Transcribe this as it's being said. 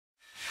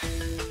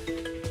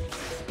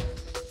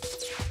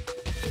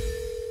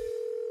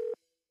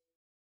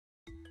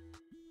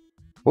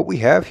What we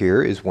have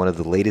here is one of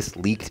the latest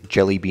leaked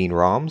Jelly Bean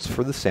ROMs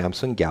for the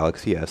Samsung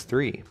Galaxy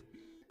S3.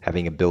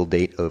 Having a build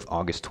date of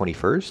August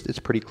 21st, it's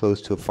pretty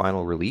close to a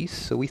final release,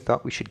 so we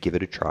thought we should give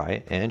it a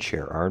try and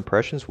share our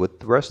impressions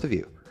with the rest of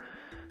you.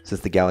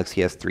 Since the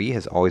Galaxy S3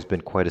 has always been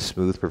quite a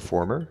smooth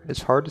performer,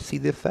 it's hard to see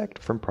the effect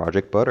from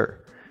Project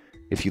Butter.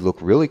 If you look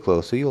really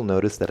closely, you'll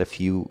notice that a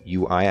few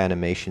UI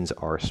animations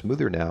are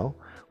smoother now,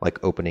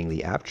 like opening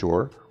the app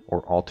drawer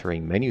or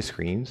altering menu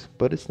screens,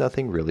 but it's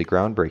nothing really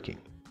groundbreaking.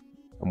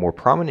 A more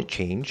prominent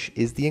change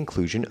is the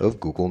inclusion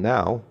of Google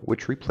Now,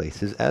 which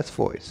replaces S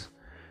Voice.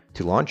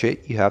 To launch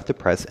it, you have to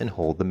press and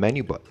hold the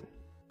menu button.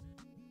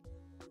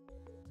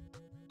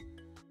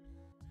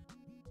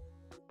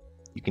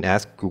 You can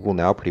ask Google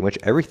Now pretty much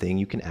everything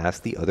you can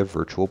ask the other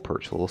virtual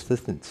personal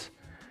assistants.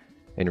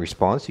 In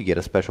response, you get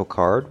a special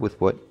card with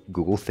what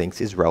Google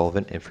thinks is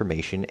relevant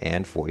information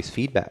and voice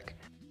feedback.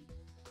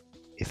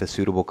 If a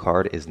suitable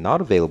card is not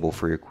available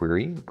for your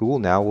query, Google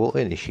Now will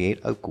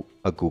initiate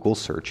a Google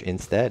search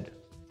instead.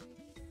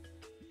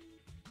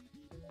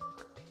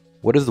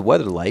 What is the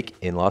weather like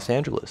in Los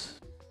Angeles?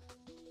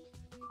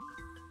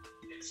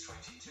 It's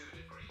 22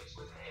 degrees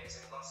with haze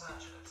in Los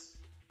Angeles.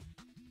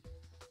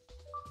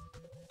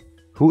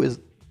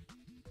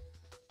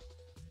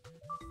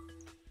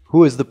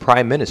 Who is the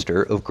Prime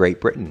Minister of Great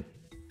Britain?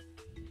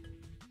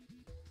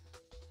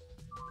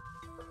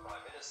 The Prime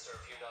Minister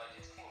of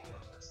United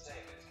Kingdom is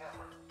David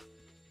Cameron.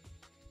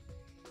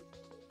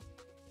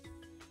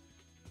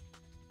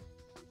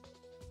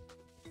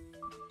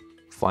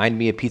 Find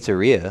me a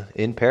pizzeria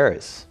in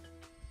Paris.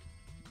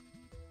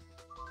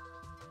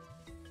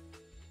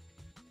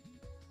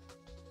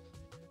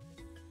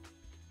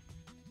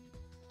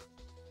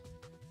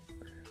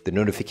 The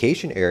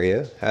notification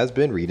area has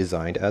been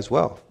redesigned as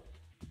well.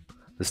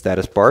 The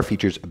status bar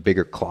features a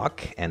bigger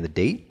clock and the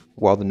date,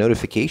 while the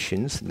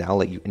notifications now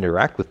let you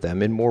interact with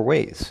them in more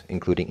ways,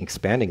 including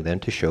expanding them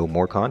to show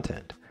more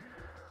content.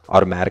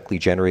 Automatically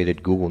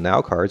generated Google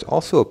Now cards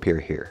also appear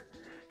here,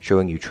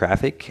 showing you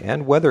traffic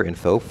and weather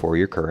info for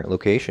your current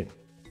location.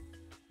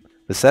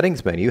 The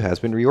settings menu has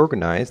been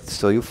reorganized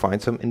so you'll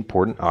find some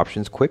important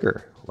options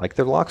quicker, like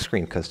their lock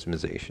screen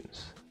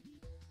customizations.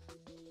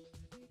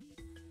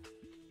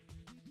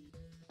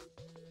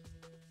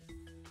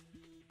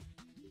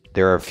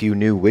 There are a few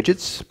new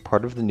widgets,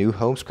 part of the new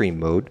home screen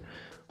mode,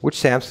 which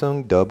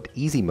Samsung dubbed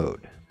Easy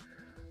Mode.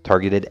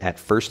 Targeted at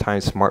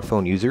first-time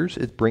smartphone users,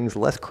 it brings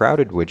less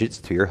crowded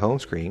widgets to your home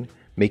screen,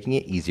 making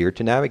it easier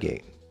to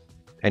navigate.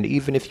 And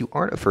even if you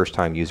aren't a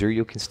first-time user,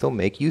 you can still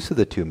make use of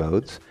the two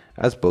modes,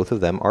 as both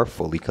of them are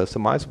fully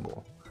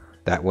customizable.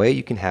 That way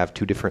you can have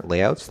two different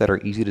layouts that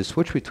are easy to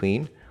switch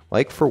between,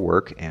 like for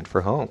work and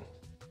for home.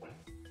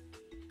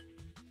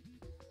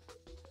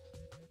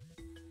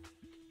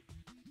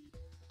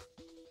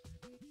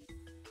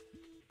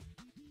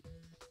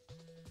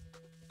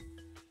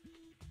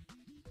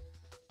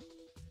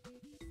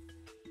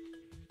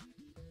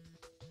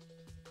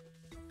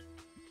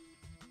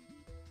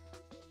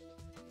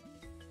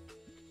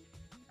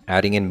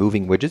 Adding in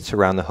moving widgets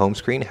around the home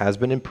screen has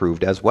been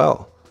improved as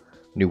well.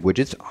 New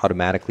widgets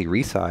automatically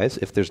resize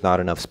if there's not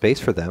enough space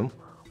for them,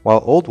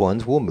 while old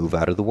ones will move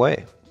out of the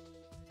way.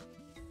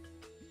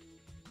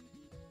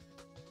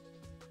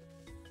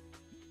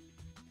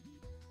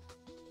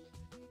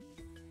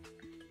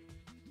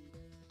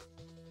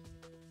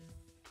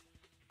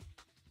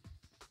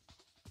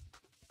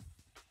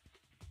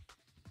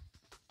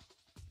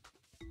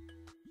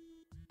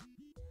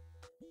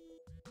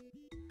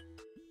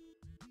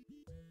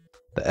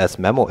 The S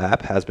Memo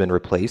app has been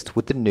replaced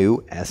with the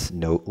new S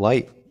Note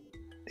Lite.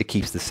 It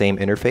keeps the same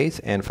interface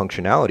and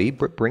functionality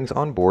but brings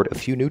on board a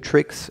few new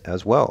tricks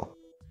as well.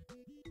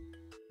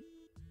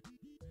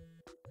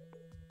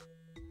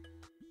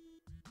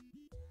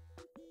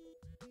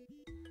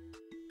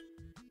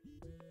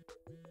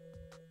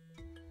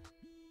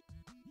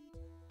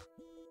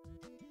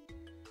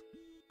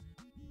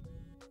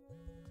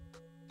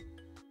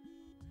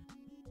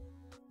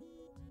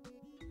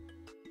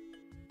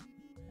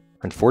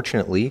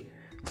 Unfortunately,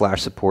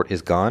 Flash support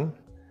is gone,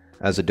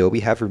 as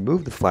Adobe have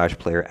removed the Flash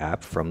Player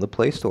app from the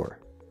Play Store.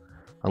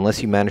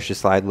 Unless you manage to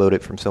sideload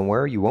it from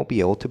somewhere, you won't be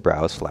able to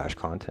browse Flash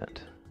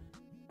content.